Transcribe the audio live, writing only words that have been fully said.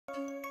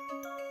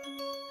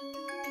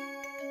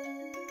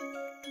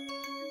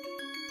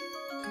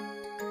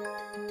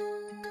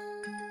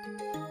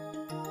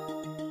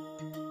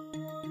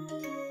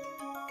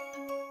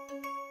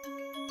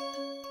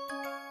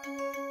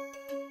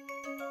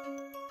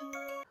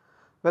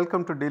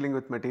Welcome to Dealing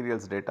with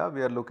Materials Data.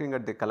 We are looking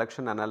at the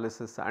collection,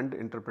 analysis and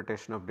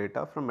interpretation of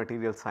data from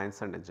material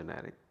science and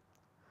engineering.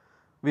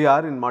 We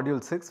are in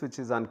module 6, which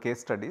is on case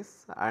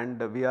studies,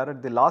 and we are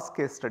at the last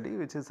case study,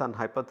 which is on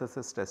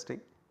hypothesis testing.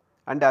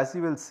 And as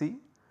you will see,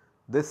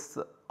 this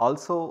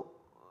also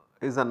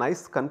is a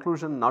nice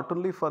conclusion not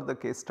only for the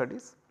case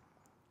studies,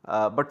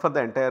 but for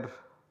the entire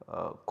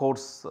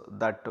course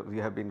that we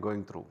have been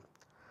going through.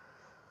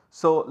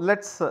 So, let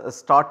us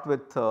start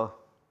with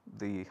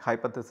the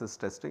hypothesis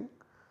testing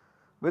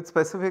with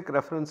specific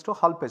reference to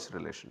Hall-Petch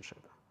relationship.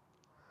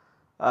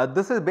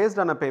 This is based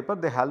on a paper,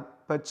 the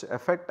Hall-Petch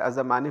effect as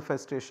a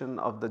manifestation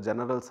of the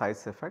general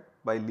size effect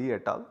by Lee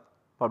et al.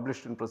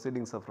 Published in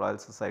Proceedings of Royal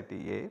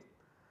Society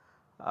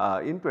A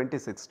in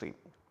 2016.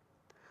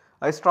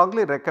 I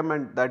strongly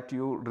recommend that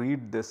you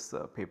read this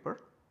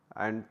paper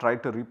and try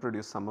to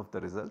reproduce some of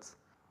the results,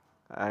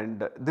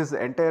 and this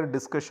entire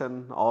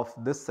discussion of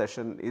this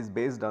session is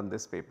based on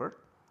this paper.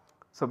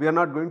 So, we are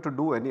not going to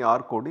do any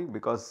R coding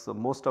because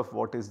most of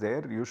what is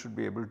there you should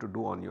be able to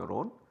do on your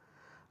own.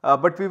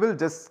 But we will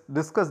just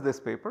discuss this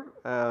paper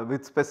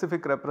with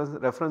specific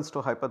reference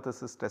to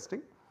hypothesis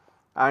testing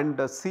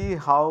and see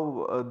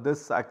how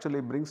this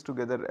actually brings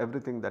together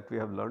everything that we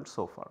have learned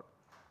so far.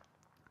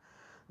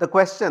 The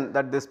question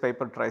that this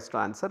paper tries to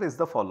answer is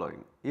the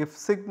following: if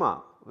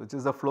sigma, which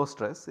is the flow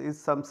stress, is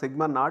some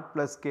sigma naught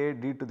plus k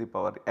d to the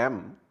power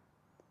m,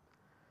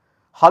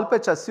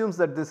 Hall-Petch assumes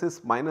that this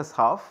is minus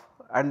half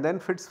and then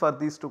fits for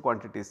these two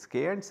quantities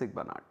k and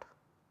sigma naught.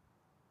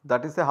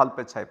 That is the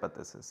Hall-Petch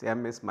hypothesis,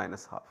 m is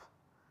minus half.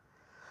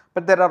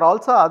 But there are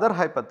also other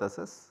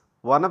hypotheses.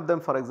 One of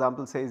them, for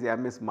example, says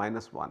m is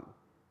minus 1.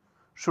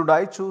 Should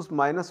I choose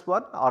minus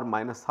 1 or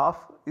minus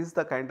half is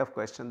the kind of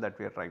question that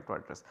we are trying to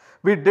address.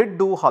 We did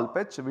do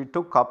Hall-Petch, we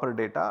took copper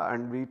data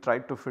and we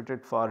tried to fit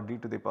it for d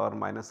to the power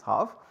minus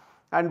half,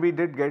 and we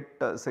did get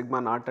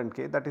sigma naught and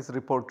k, that is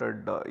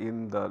reported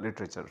in the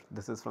literature.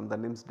 This is from the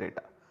NIMS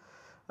data,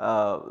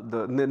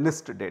 the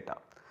NIST data.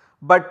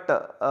 But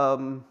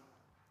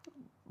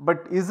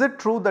is it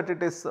true that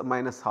it is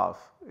minus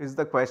half is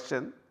the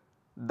question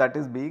that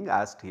is being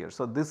asked here.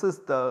 So, this is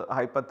the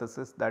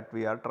hypothesis that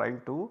we are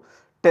trying to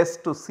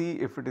test to see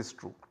if it is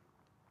true.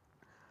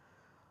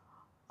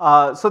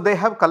 So, they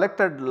have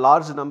collected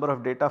large number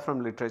of data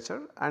from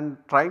literature and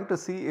trying to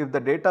see if the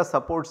data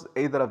supports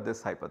either of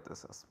this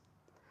hypothesis.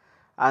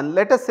 And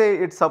let us say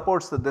it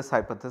supports this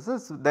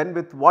hypothesis, then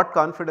with what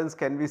confidence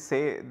can we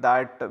say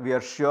that we are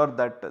sure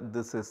that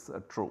this is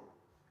true,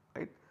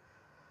 right.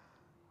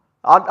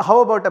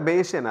 How about a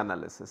Bayesian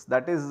analysis,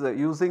 that is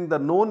using the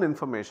known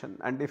information,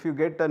 and if you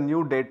get a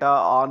new data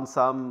on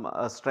some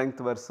strength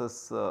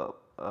versus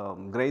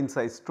grain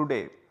size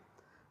today,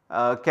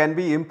 can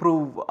we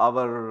improve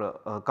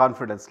our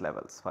confidence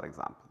levels, for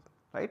example,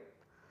 right.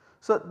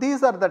 So,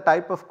 these are the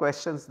type of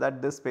questions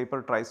that this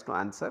paper tries to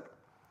answer.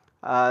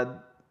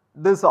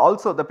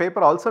 The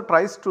paper also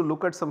tries to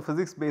look at some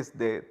physics based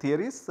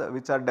theories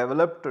which are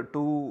developed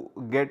to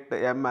get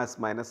m as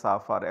minus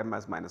half or m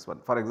as minus 1.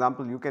 For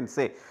example, you can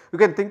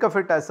think of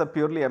it as a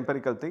purely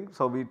empirical thing.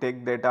 So, we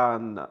take data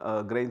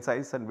on grain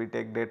size and we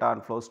take data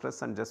on flow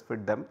stress and just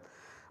fit them.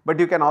 But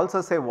you can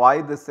also say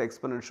why this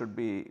exponent should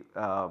be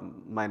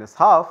minus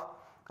half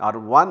or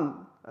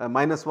 1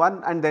 minus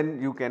 1, and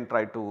then you can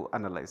try to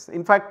analyze.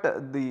 In fact,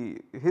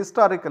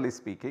 historically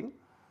speaking,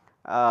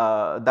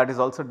 that is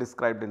also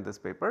described in this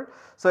paper.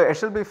 So,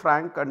 Eshelby,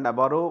 Frank and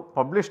Nabarro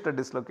published a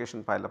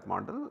dislocation pileup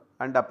model,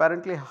 and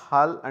apparently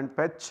Hall and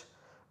Petch,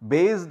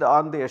 based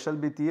on the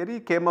Eshelby theory,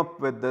 came up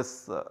with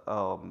this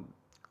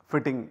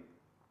fitting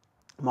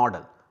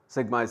model,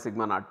 sigma is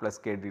sigma naught plus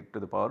k d to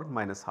the power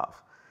minus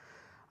half.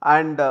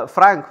 And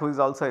Frank, who is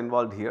also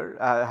involved here,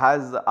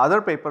 has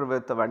other paper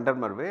with van der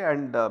Merwe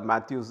and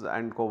Matthews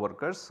and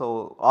co-workers.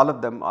 So, all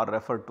of them are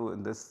referred to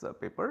in this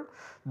paper.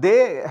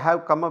 They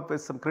have come up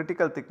with some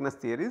critical thickness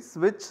theories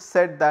which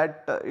said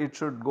that it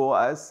should go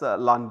as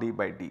ln d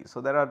by d. So,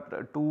 there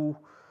are two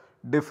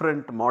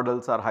different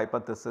models or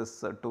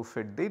hypotheses to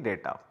fit the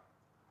data.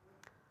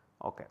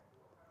 Okay.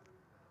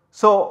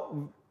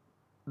 So,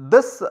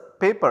 this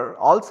paper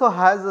also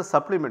has a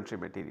supplementary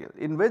material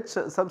in which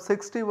some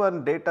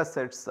 61 data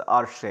sets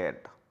are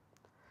shared,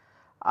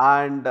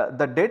 and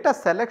the data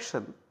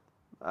selection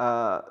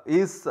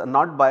is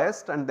not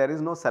biased and there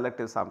is no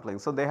selective sampling.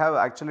 So, they have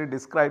actually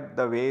described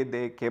the way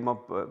they came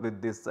up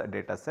with these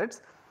data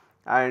sets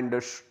and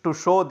to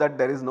show that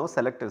there is no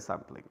selective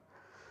sampling.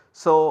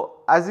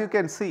 So, as you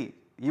can see,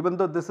 even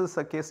though this is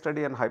a case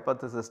study and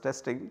hypothesis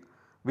testing,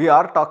 we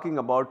are talking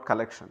about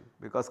collection,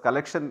 because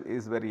collection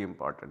is very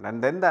important,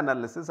 and then the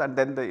analysis and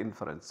then the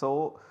inference.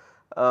 So,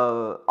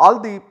 all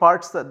the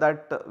parts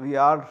that we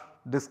are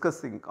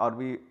discussing or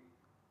we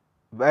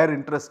were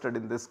interested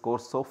in this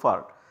course so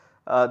far,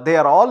 they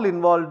are all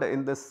involved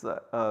in this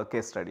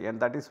case study, and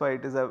that is why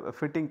it is a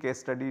fitting case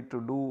study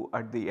to do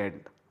at the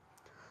end.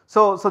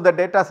 So, the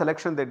data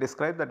selection they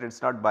describe that it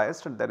is not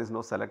biased and there is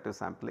no selective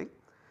sampling.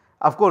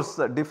 Of course,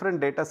 different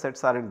data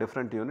sets are in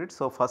different units.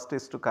 So, first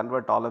is to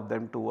convert all of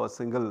them to a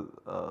single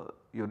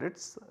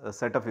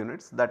set of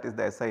units, that is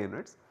the SI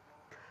units.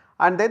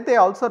 And then they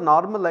also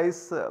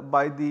normalize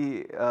by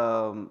the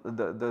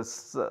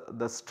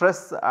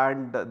stress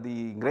and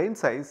the grain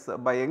size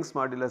by Young's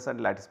modulus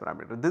and lattice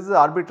parameter. This is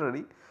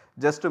arbitrary,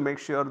 just to make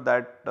sure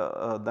that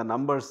the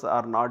numbers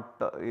are not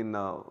in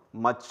a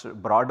much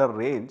broader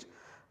range,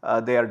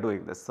 they are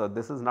doing this. So,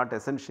 this is not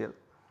essential.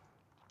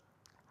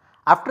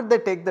 After they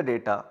take the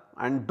data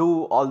and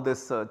do all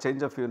this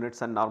change of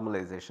units and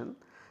normalization,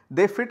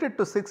 they fit it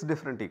to 6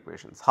 different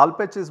equations.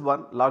 Hallpech is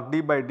one, log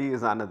d by d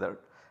is another,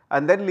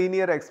 and then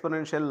linear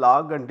exponential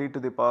log and d to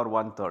the power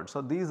 1/3.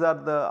 So, these are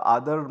the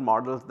other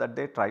models that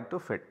they try to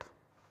fit.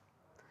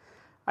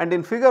 And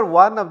in figure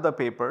 1 of the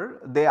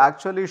paper, they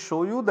actually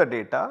show you the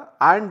data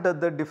and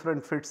the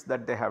different fits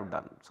that they have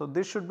done. So,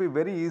 this should be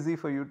very easy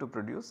for you to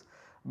produce,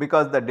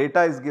 because the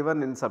data is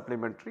given in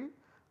supplementary.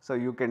 So,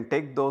 you can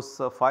take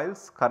those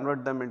files,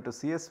 convert them into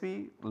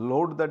CSV,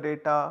 load the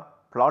data,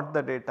 plot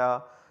the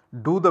data,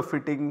 do the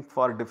fitting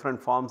for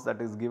different forms that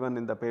is given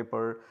in the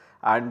paper,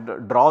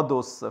 and draw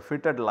those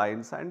fitted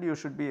lines, and you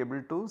should be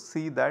able to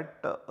see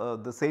that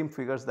the same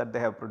figures that they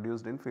have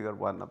produced in figure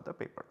 1 of the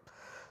paper.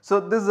 So,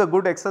 this is a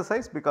good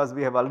exercise, because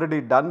we have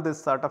already done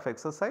this sort of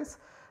exercise,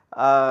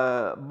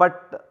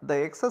 but the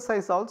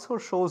exercise also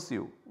shows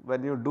you,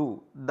 when you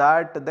do,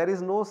 that there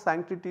is no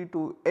sanctity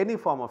to any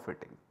form of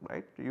fitting,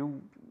 right.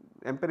 You,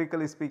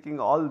 empirically speaking,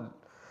 all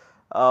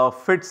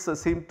fits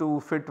seem to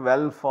fit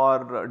well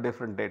for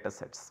different data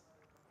sets,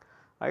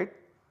 right.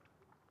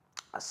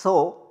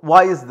 So,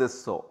 why is this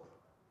so?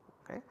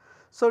 Okay.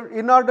 So,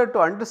 in order to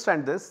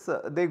understand this,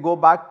 they go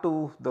back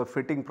to the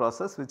fitting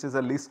process, which is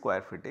a least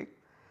square fitting,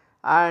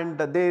 and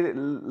they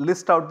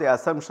list out the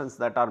assumptions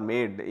that are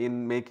made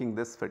in making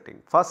this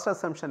fitting. First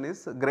assumption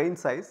is grain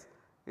size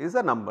is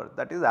a number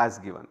that is as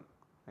given,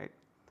 right,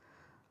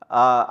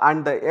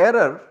 and the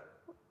error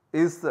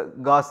is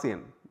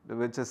Gaussian,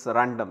 which is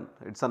random,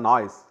 it is a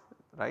noise,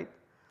 right.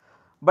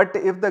 But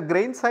if the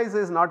grain size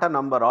is not a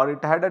number, or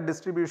it had a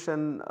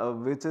distribution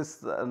which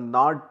is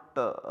not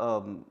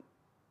the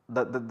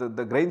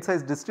grain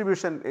size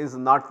distribution is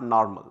not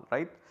normal,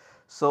 right.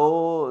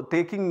 So,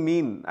 taking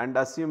mean and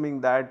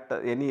assuming that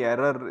any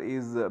error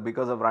is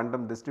because of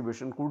random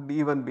distribution could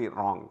even be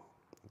wrong.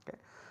 Okay.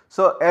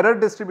 So, error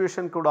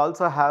distribution could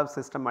also have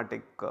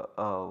systematic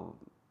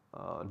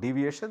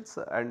deviations,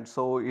 and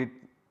so it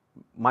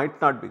might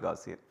not be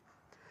Gaussian.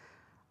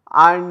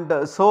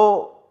 And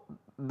so,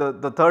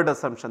 the third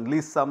assumption,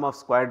 least sum of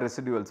squared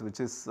residuals, which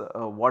is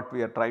what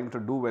we are trying to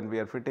do when we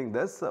are fitting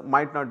this,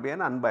 might not be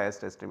an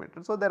unbiased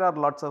estimator. So, there are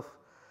lots of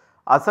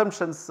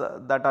assumptions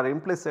that are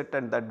implicit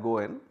and that go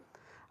in,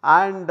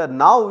 and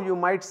now you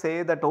might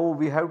say that, oh,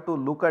 we have to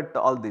look at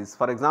all these.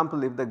 For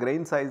example, if the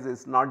grain size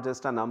is not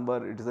just a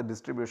number, it is a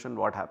distribution,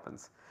 what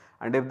happens?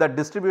 And if that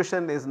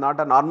distribution is not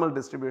a normal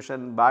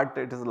distribution, but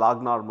it is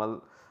log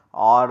normal,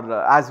 or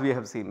as we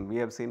have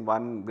seen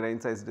one grain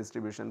size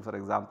distribution, for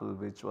example,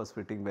 which was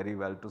fitting very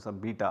well to some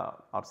beta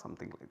or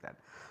something like that.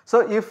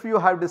 So, if you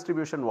have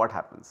distribution, what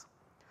happens?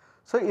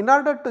 So, in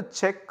order to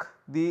check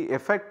the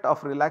effect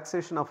of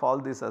relaxation of all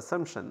these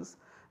assumptions,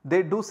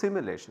 they do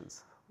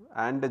simulations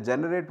and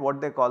generate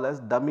what they call as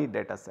dummy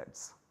data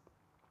sets.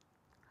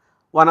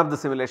 One of the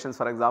simulations,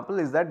 for example,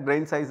 is that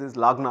grain size is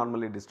log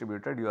normally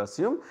distributed, you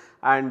assume,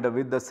 and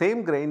with the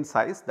same grain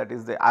size, that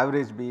is the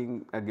average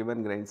being a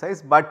given grain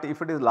size, but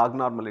if it is log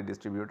normally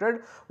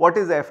distributed, what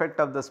is the effect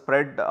of the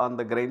spread on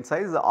the grain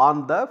size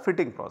on the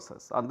fitting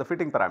process, on the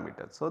fitting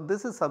parameters. So,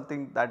 this is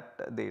something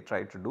that they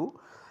try to do.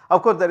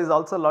 Of course, there is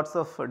also lots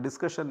of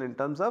discussion in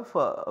terms of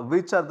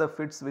which are the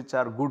fits which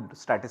are good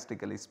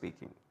statistically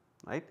speaking,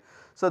 right.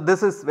 So,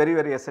 this is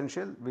very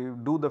essential. We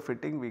do the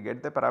fitting, we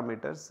get the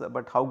parameters,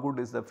 but how good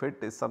is the fit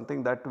is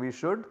something that we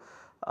should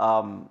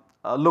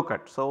look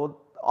at.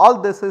 So,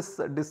 all this is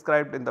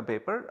described in the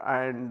paper,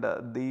 and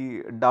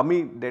the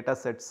dummy data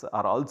sets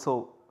are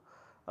also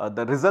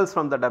the results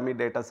from the dummy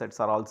data sets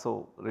are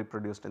also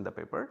reproduced in the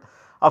paper.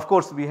 Of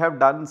course, we have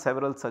done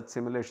several such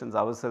simulations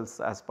ourselves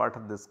as part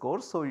of this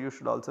course. So, you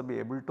should also be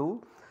able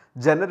to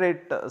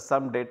generate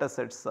some data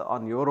sets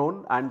on your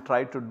own and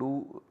try to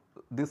do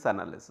this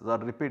analysis or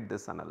repeat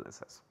this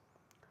analysis.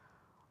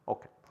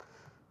 Okay.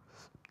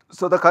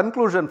 So, the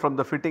conclusion from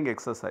the fitting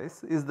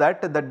exercise is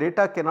that the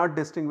data cannot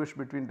distinguish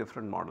between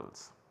different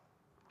models.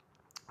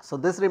 So,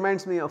 this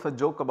reminds me of a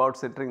joke about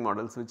sintering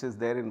models, which is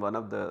there in one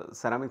of the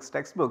ceramics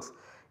textbooks.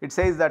 It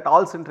says that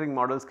all sintering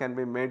models can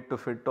be made to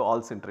fit to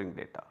all sintering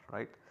data,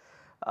 right.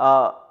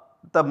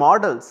 The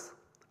models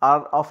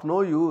are of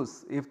no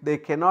use if they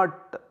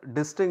cannot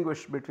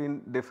distinguish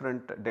between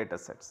different data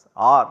sets,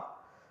 or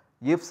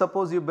if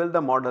suppose you build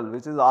a model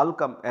which is all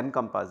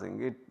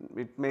encompassing,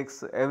 it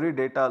makes every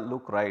data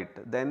look right,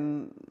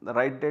 then the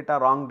right data,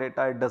 wrong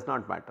data, it does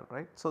not matter,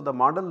 right. So, the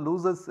model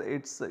loses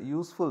its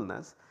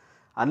usefulness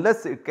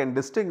unless it can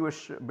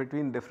distinguish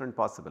between different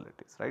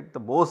possibilities, right. The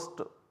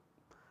most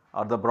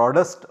or the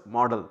broadest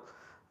model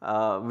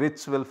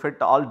which will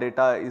fit all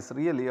data is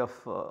really of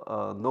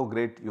no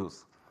great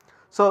use.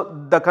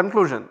 So, the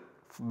conclusion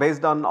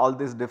based on all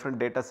these different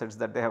data sets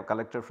that they have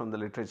collected from the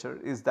literature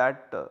is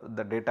that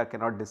the data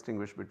cannot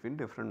distinguish between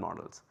different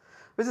models,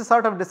 which is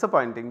sort of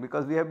disappointing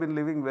because we have been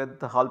living with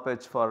the Hall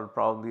patch for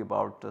probably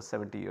about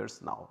 70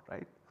 years now,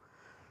 right.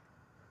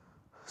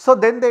 So,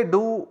 then they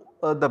do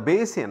the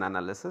Bayesian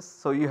analysis.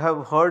 So, you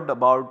have heard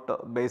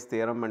about Bayes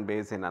theorem and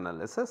Bayesian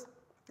analysis.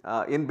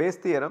 In Bayes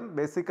theorem,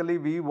 basically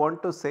we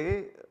want to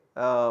say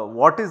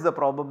what is the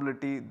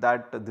probability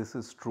that this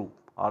is true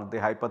or the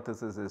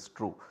hypothesis is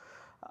true.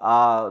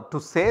 To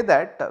say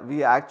that,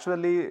 we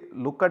actually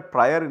look at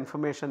prior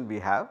information we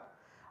have,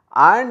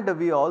 and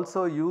we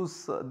also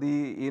use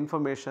the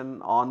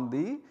information on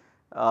the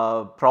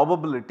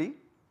probability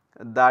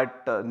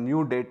that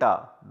new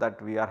data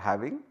that we are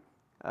having.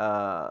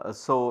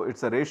 So, it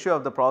is a ratio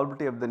of the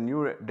probability of the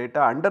new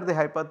data under the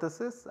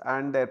hypothesis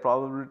and their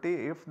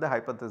probability if the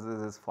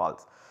hypothesis is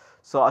false.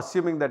 So,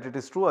 assuming that it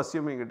is true,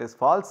 assuming it is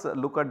false,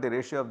 look at the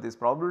ratio of these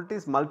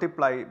probabilities,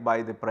 multiply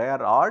by the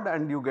prior odd,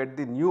 and you get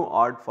the new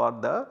odd for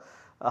the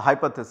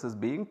hypothesis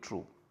being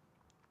true.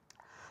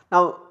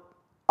 Now,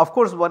 of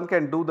course, one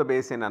can do the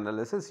Bayesian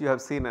analysis. You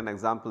have seen an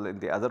example in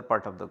the other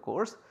part of the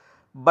course,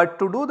 but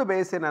to do the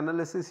Bayesian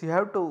analysis you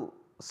have to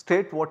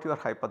state what your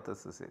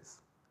hypothesis is.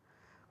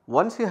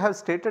 Once you have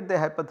stated the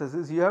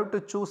hypothesis, you have to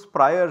choose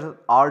prior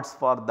odds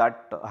for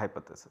that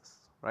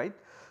hypothesis, right.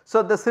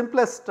 So, the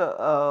simplest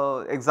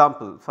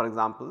example, for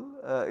example,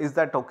 is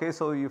that okay.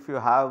 So, if you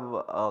have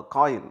a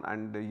coin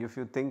and if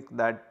you think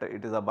that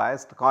it is a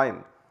biased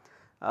coin,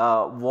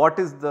 what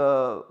is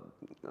the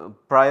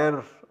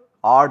prior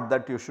odd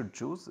that you should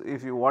choose?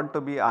 If you want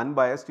to be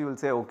unbiased, you will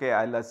say okay,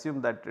 I will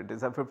assume that it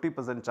is a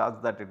 50% chance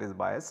that it is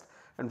biased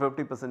and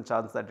 50%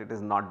 chance that it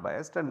is not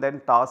biased, and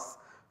then toss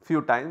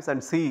few times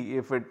and see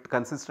if it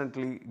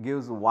consistently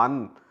gives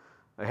one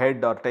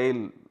head or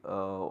tail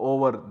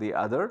over the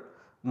other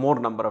more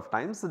number of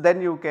times,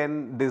 then you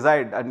can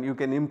decide and you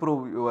can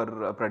improve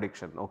your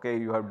prediction. Okay,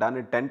 you have done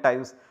it 10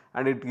 times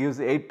and it gives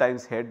 8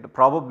 times head,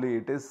 probably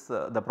it is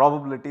the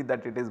probability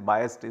that it is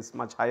biased is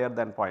much higher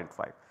than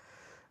 0.5.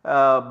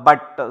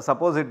 But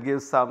suppose it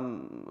gives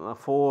some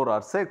 4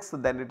 or 6,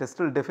 then it is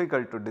still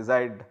difficult to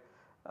decide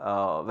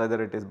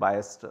whether it is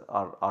biased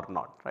or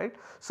not, right.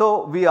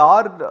 So, we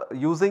are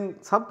using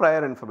some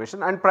prior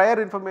information, and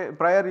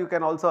prior you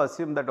can also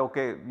assume that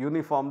okay,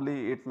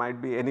 uniformly it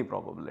might be any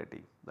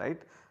probability,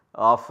 right,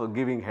 of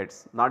giving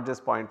heads, not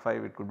just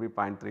 0.5, it could be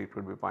 0.3, it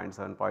could be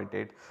 0.7,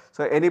 0.8.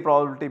 So, any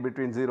probability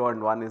between 0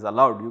 and 1 is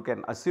allowed, you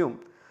can assume,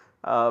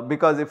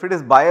 because if it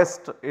is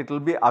biased it will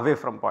be away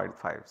from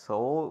 0.5.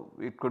 So,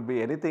 it could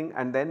be anything,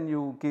 and then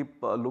you keep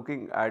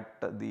looking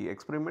at the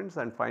experiments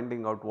and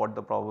finding out what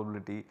the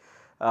probability,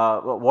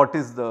 what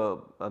is the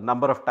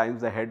number of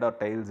times the head or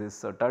tails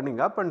is turning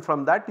up, and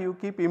from that you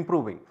keep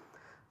improving.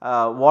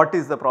 What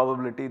is the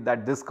probability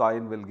that this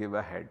coin will give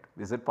a head?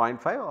 Is it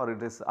 0.5 or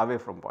it is away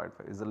from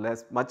 0.5? Is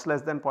it much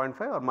less than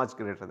 0.5 or much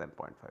greater than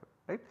 0.5,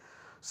 right.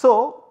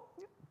 So,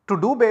 to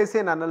do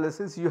Bayesian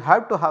analysis you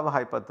have to have a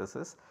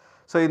hypothesis.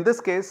 So, in this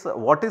case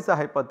what is the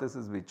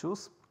hypothesis we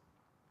choose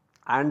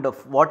and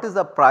what is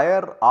the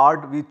prior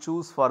odd we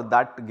choose for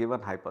that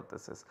given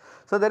hypothesis.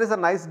 So, there is a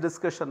nice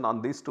discussion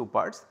on these two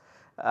parts,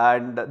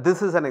 and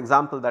this is an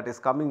example that is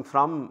coming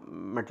from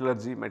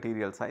metallurgy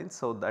material science.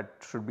 So, that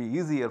should be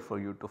easier for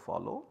you to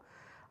follow.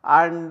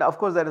 And of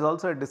course, there is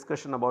also a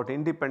discussion about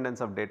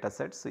independence of data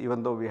sets.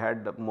 Even though we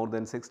had more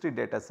than 60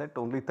 data set,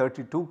 only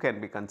 32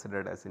 can be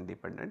considered as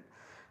independent,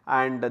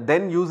 and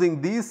then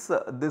using these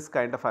this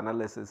kind of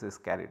analysis is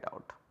carried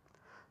out.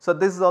 So,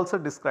 this is also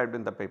described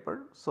in the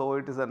paper. So,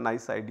 it is a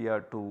nice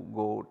idea to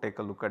go take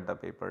a look at the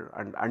paper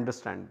and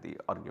understand the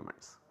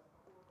arguments.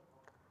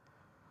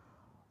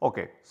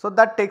 Okay. So,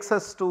 that takes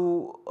us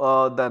to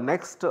the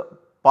next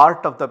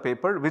part of the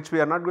paper, which we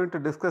are not going to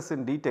discuss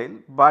in detail,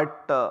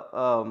 but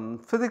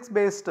physics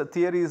based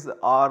theories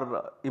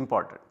are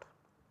important,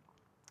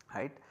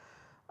 right.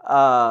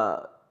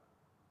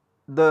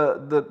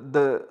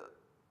 The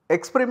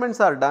experiments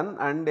are done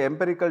and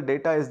empirical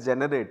data is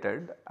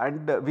generated,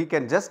 and we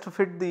can just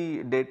fit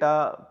the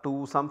data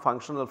to some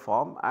functional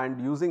form,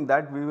 and using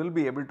that we will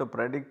be able to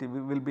predict,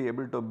 we will be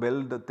able to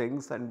build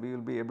things, and we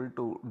will be able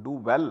to do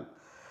well.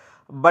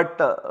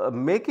 But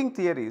making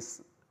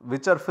theories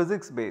which are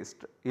physics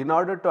based, in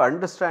order to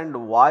understand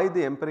why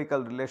the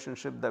empirical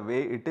relationship the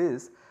way it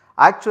is,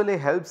 actually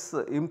helps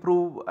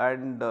improve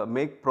and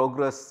make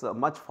progress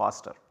much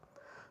faster.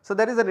 So,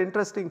 there is an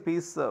interesting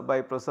piece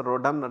by Professor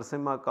Rodham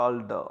Narasimha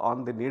called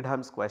on the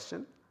Needham's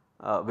question,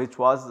 which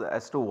was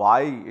as to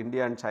why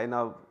India and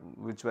China,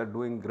 which were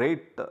doing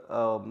great,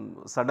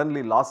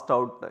 suddenly lost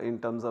out in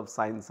terms of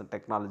science and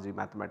technology,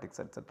 mathematics,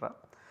 etc.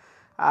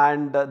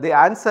 And the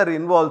answer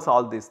involves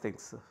all these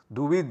things.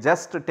 Do we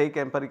just take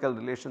empirical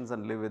relations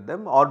and live with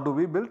them, or do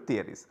we build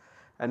theories?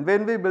 And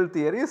when we build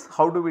theories,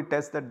 how do we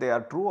test that they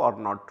are true or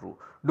not true?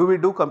 Do we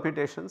do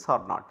computations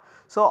or not?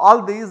 So,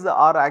 all these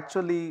are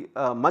actually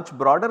much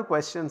broader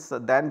questions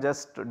than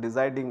just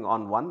deciding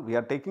on one. We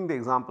are taking the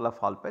example of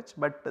Hall patch,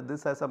 but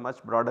this has a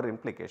much broader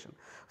implication.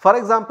 For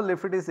example,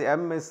 if it is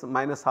m is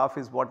minus half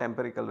is what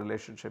empirical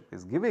relationship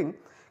is giving,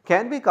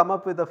 can we come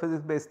up with a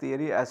physics based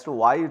theory as to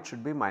why it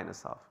should be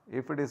minus half?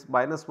 If it is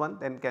minus 1,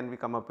 then can we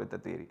come up with a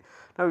theory?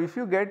 Now, if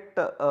you get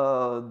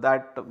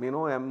that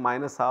m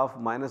minus half,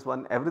 minus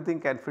 1, everything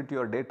can fit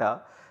your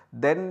data,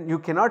 then you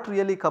cannot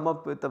really come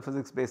up with a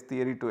physics based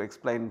theory to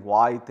explain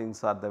why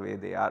things are the way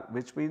they are,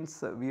 which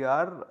means we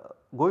are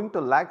going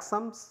to lack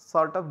some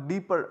sort of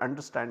deeper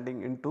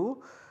understanding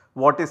into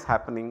what is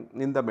happening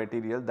in the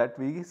material that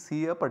we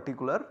see a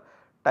particular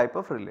type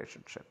of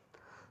relationship.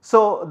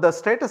 So, the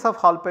status of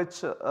Hall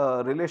patch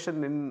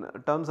relation in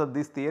terms of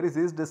these theories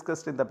is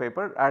discussed in the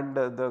paper, and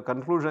the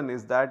conclusion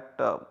is that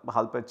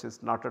Hall patch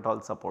is not at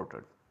all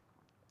supported.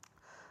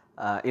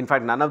 In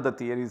fact, none of the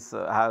theories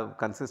have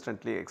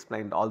consistently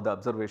explained all the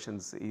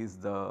observations is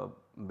the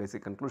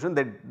basic conclusion.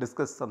 They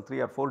discuss some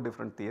 3 or 4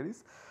 different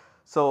theories.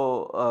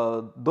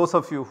 So, those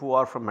of you who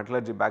are from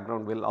metallurgy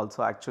background will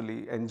also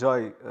actually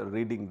enjoy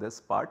reading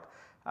this part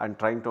and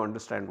trying to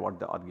understand what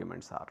the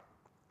arguments are.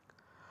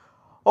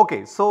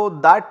 Okay, so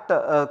that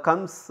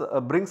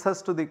brings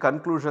us to the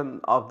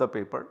conclusion of the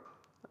paper.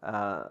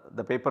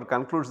 The paper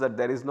concludes that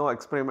there is no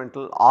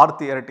experimental or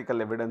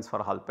theoretical evidence for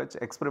Hall patch.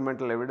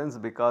 Experimental evidence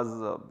because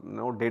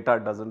no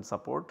data does not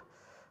support,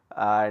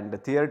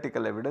 and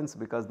theoretical evidence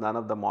because none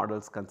of the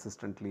models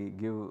consistently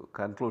give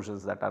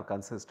conclusions that are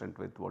consistent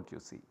with what you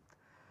see.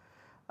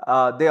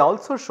 They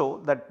also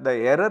show that the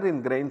error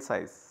in grain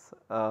size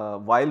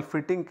while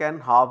fitting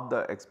can halve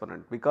the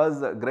exponent,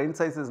 because grain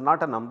size is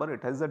not a number,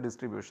 it has a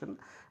distribution,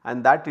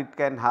 and that it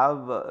can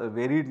have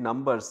varied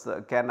numbers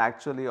can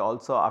actually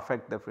also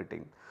affect the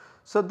fitting.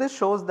 So, this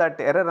shows that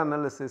error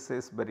analysis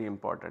is very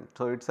important.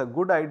 So, it is a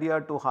good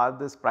idea to have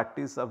this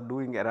practice of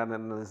doing error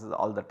analysis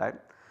all the time,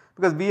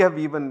 because we have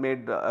even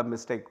made a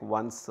mistake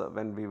once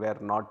when we were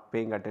not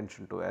paying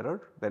attention to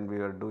error when we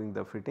were doing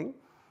the fitting.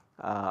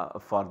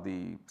 For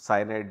the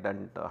cyanide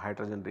and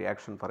hydrogen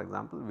reaction, for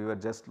example, we were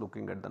just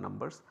looking at the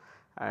numbers,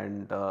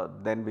 and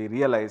then we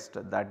realized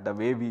that the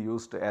way we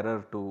used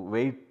error to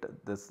weight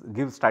this,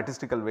 give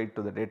statistical weight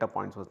to the data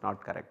points, was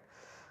not correct.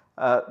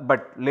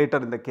 But later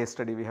in the case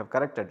study we have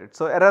corrected it.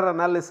 So, error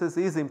analysis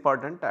is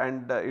important,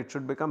 and it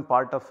should become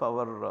part of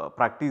our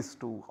practice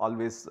to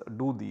always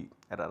do the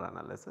error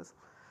analysis.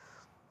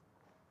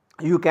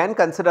 You can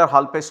consider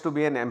Hall patch to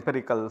be an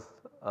empirical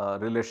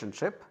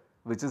relationship,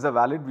 which is a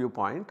valid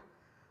viewpoint.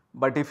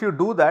 But if you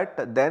do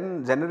that,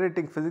 then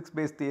generating physics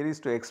based theories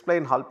to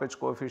explain Hall patch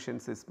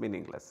coefficients is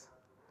meaningless.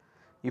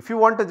 If you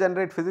want to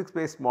generate physics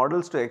based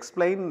models to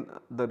explain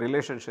the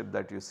relationship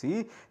that you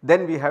see,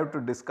 then we have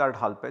to discard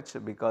Hall patch,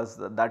 because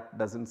that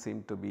does not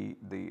seem to be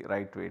the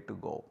right way to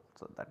go.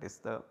 So, that is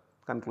the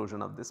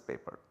conclusion of this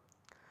paper.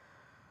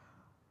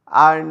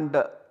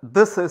 And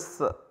this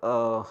is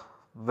a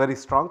very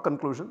strong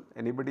conclusion.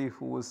 Anybody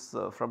who is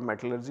from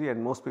metallurgy,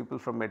 and most people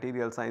from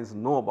material science,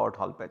 know about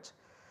Hall patch,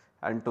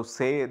 and to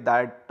say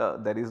that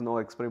there is no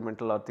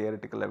experimental or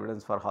theoretical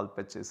evidence for Hall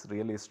patch is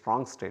really a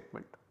strong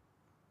statement.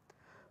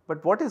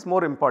 But what is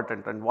more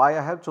important, and why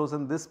I have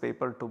chosen this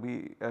paper to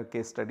be a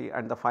case study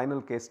and the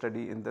final case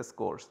study in this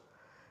course,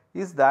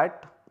 is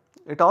that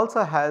it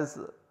also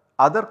has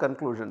other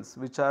conclusions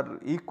which are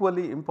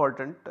equally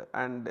important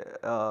and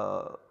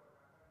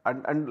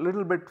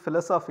little bit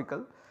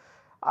philosophical,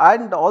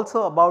 and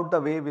also about the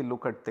way we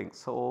look at things.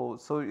 So,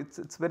 it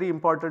is very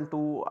important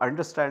to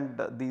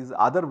understand these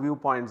other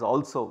viewpoints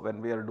also when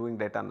we are doing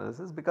data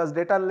analysis, because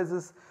data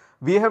analysis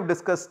we have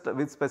discussed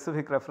with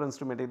specific reference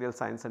to material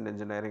science and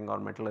engineering or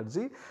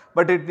metallurgy,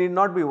 but it need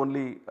not be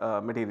only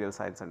material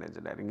science and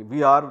engineering.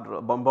 We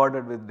are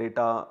bombarded with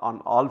data on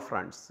all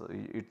fronts.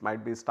 It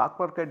might be stock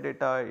market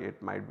data,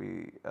 it might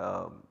be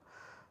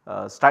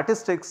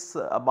statistics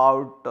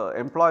about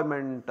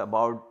employment,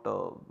 about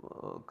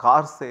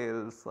car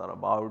sales, or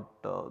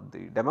about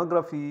the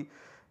demography,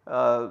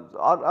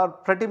 or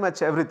pretty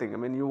much everything. I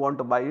mean, you want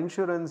to buy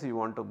insurance, you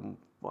want to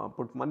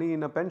put money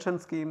in a pension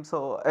scheme.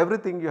 So,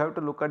 everything you have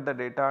to look at the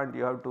data, and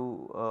you have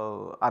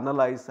to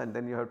analyze, and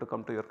then you have to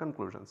come to your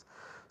conclusions.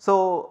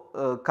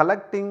 So,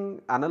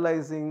 collecting,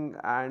 analyzing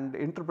and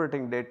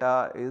interpreting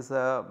data is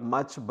a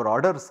much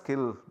broader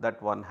skill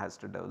that one has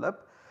to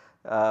develop.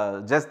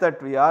 Just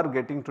that we are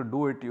getting to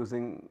do it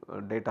using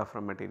data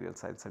from material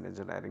science and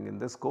engineering in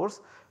this course,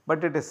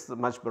 but it is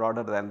much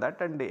broader than that,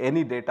 and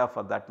any data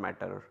for that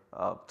matter.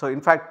 So, in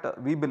fact,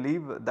 we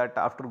believe that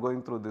after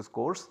going through this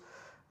course,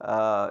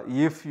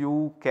 if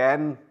you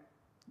can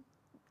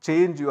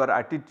change your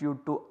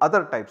attitude to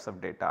other types of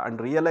data and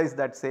realize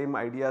that same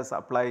ideas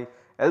apply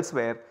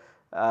elsewhere,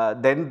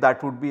 then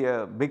that would be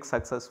a big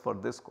success for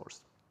this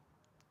course.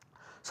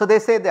 So, they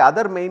say the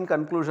other main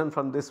conclusion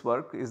from this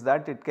work is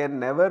that it can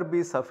never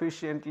be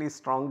sufficiently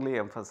strongly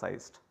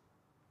emphasized,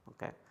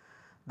 okay,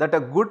 that a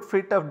good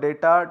fit of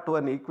data to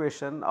an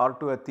equation or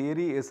to a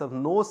theory is of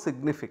no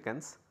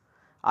significance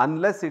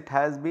unless it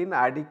has been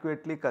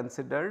adequately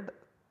considered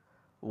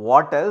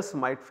what else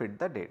might fit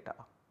the data.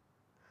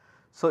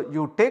 So,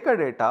 you take a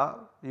data,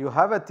 you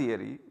have a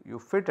theory, you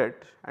fit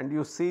it and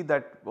you see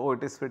that oh,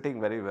 it is fitting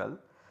very well.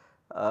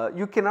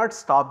 You cannot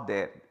stop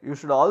there. You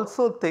should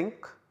also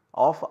think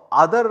of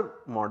other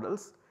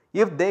models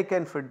if they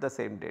can fit the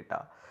same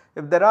data.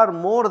 If there are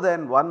more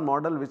than one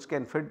model which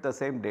can fit the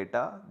same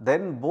data,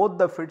 then both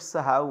the fits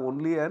have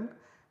only an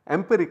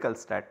empirical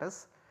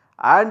status,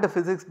 and the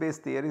physics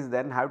based theories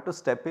then have to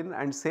step in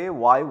and say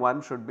why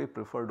one should be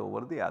preferred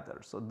over the other.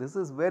 So, this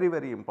is very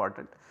very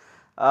important.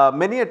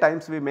 Many a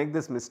times we make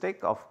this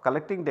mistake of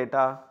collecting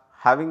data,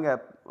 having a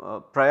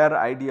prior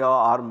idea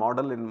or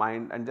model in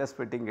mind and just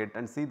fitting it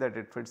and see that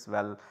it fits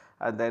well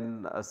and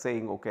then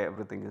saying okay,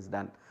 everything is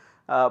done.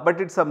 But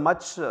it is a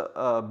much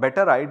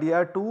better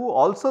idea to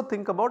also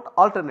think about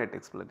alternate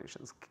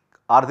explanations.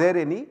 Are there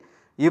any?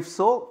 If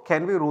so,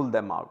 can we rule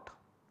them out,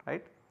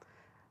 right?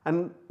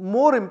 And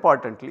more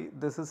importantly,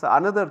 this is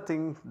another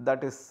thing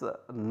that is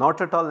not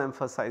at all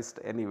emphasized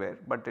anywhere,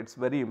 but it is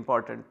very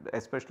important,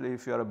 especially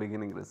if you are a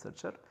beginning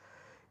researcher,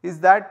 is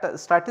that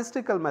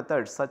statistical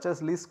methods such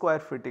as least square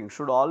fitting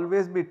should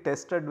always be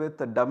tested with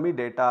the dummy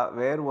data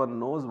where one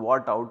knows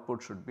what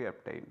output should be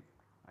obtained,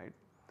 right.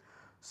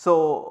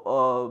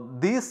 So,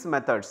 these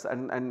methods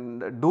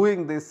and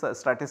doing these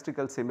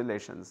statistical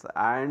simulations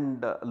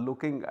and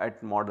looking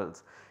at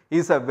models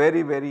is a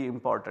very very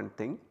important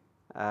thing.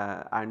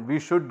 And we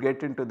should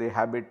get into the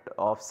habit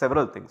of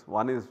several things.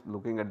 One is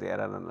looking at the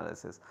error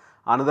analysis,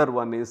 another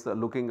one is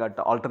looking at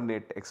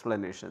alternate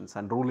explanations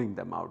and ruling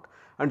them out,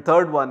 and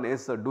third one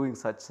is doing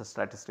such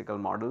statistical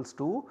models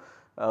to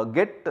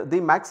get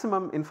the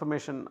maximum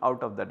information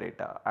out of the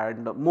data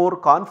and more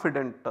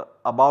confident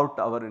about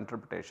our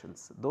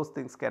interpretations. Those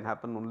things can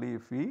happen only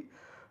if we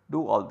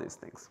do all these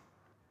things.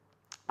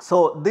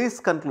 So, these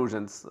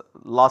conclusions,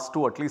 last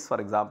two at least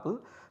for example,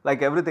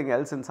 like everything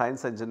else in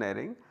science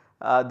engineering,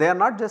 they are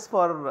not just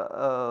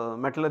for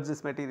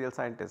metallurgists, material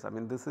scientists. I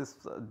mean, this is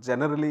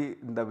generally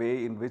the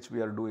way in which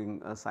we are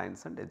doing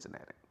science and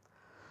engineering.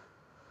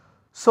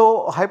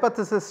 So,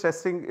 hypothesis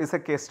testing is a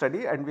case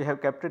study and we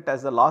have kept it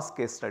as the last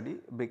case study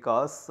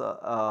because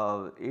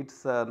it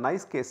is a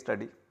nice case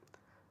study.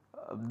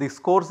 This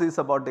course is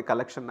about the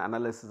collection,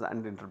 analysis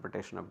and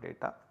interpretation of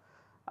data,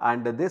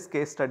 and this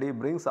case study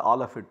brings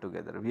all of it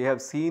together. We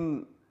have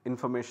seen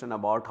information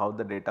about how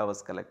the data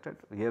was collected,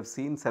 we have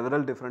seen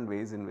several different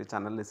ways in which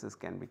analysis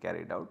can be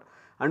carried out,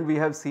 and we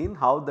have seen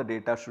how the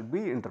data should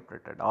be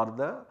interpreted or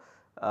the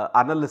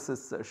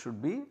analysis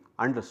should be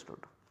understood.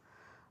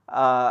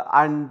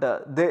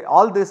 They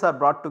all these are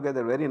brought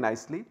together very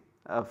nicely.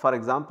 For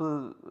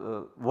example,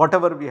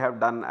 whatever we have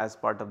done as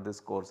part of this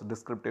course,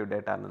 descriptive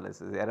data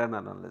analysis, error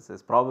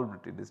analysis,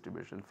 probability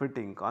distribution,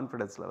 fitting,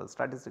 confidence level,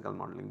 statistical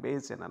modeling,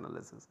 Bayesian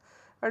analysis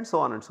and so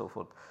on and so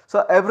forth.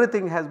 So,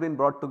 everything has been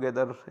brought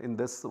together in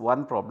this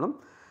one problem,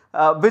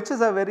 which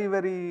is a very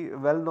very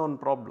well known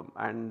problem,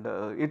 and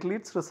it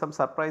leads to some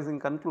surprising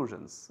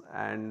conclusions.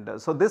 And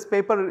so, this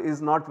paper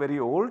is not very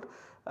old,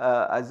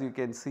 as you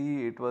can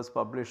see it was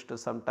published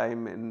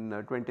sometime in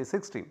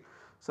 2016.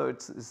 So, it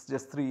is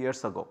just 3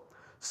 years ago.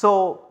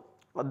 So,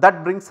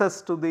 that brings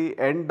us to the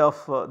end of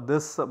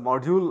this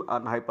module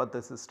on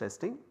hypothesis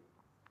testing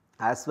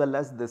as well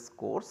as this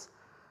course.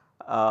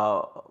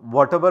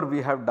 Whatever we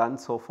have done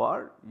so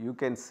far, you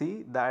can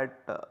see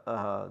that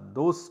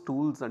those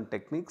tools and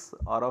techniques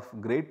are of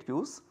great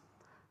use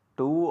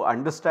to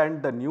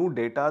understand the new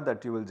data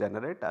that you will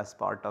generate as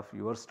part of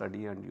your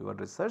study and your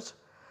research.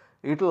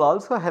 It will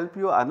also help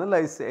you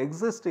analyze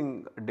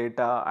existing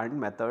data and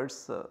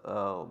methods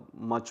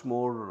much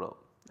more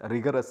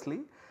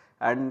rigorously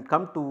and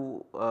come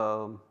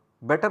to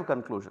better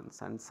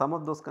conclusions, and some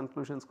of those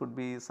conclusions could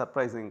be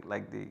surprising,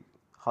 like the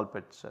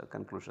Hall-Petch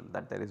conclusion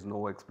that there is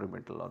no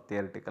experimental or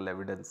theoretical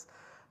evidence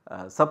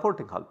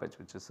supporting Hall-Petch,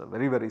 which is a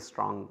very very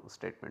strong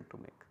statement to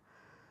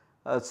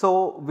make.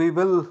 So, we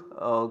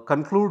will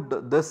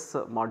conclude this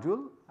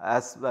module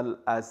as well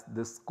as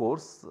this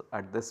course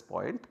at this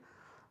point.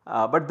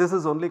 But this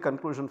is only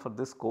conclusion for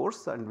this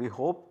course, and we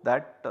hope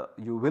that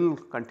you will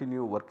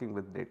continue working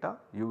with data,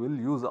 you will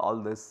use all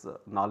this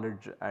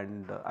knowledge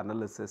and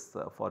analysis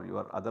for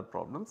your other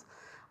problems.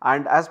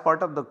 And as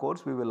part of the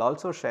course, we will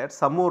also share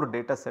some more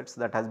data sets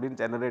that has been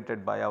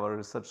generated by our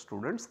research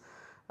students,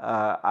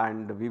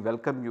 and we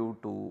welcome you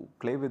to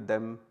play with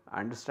them,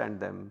 understand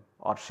them,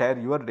 or share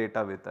your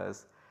data with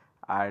us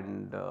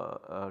and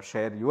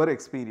share your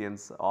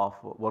experience of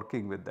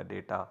working with the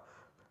data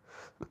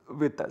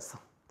with us.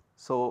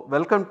 So,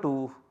 welcome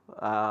to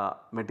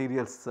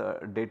materials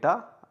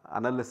data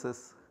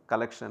analysis,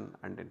 collection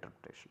and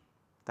interpretation.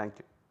 Thank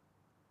you.